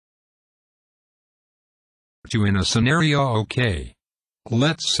To in a scenario, okay.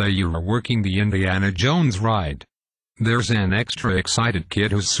 Let's say you are working the Indiana Jones ride. There's an extra excited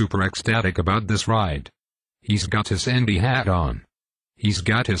kid who's super ecstatic about this ride. He's got his Indy hat on. He's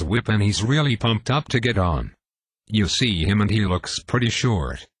got his whip and he's really pumped up to get on. You see him and he looks pretty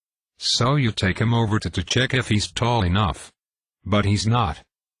short. So you take him over to check if he's tall enough. But he's not.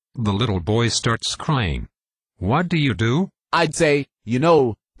 The little boy starts crying. What do? I'd say,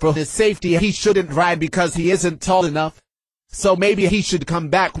 for his safety he shouldn't ride because he isn't tall enough. So maybe he should come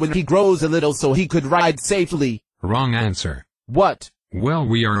back when he grows a little so he could ride safely. Wrong answer. What? Well,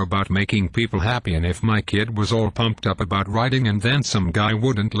 we are about making people happy, and if my kid was all pumped up about riding and then some guy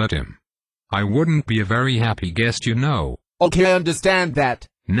wouldn't let him, I wouldn't be a very happy guest, Okay, I understand that.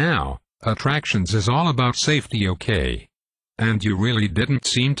 Now, attractions is all about safety, okay? And you really didn't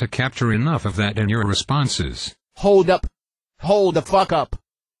seem to capture enough of that in your responses. Hold up. Hold the fuck up.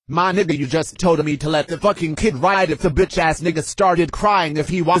 My nigga, you just told me to let the fucking kid ride if the bitch-ass nigga started crying if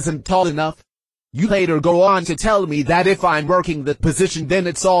he wasn't tall enough. You later go on to tell me that if I'm working that position then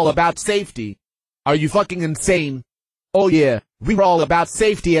it's all about safety. Are you fucking insane? Oh yeah, we're all about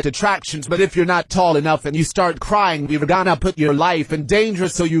safety at attractions, but if you're not tall enough and you start crying, we're gonna put your life in danger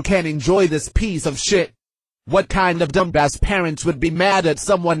so you can enjoy this piece of shit. What kind of dumbass parents would be mad at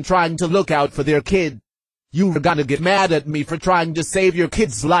someone trying to look out for their kid? You were gonna get mad at me for trying to save your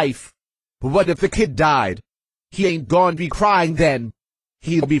kid's life. But what if the kid died? He ain't gonna be crying then.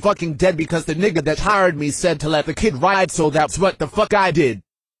 He'll be fucking dead because the nigga that hired me said to let the kid ride, so that's what the fuck I did.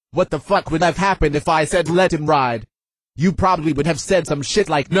 What the fuck would have happened if I said let him ride? You probably would have said some shit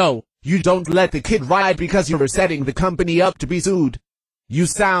like, no, you don't let the kid ride because you're setting the company up to be sued. You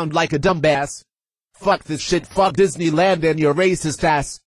sound like a dumbass. Fuck this shit, fuck Disneyland and your racist ass.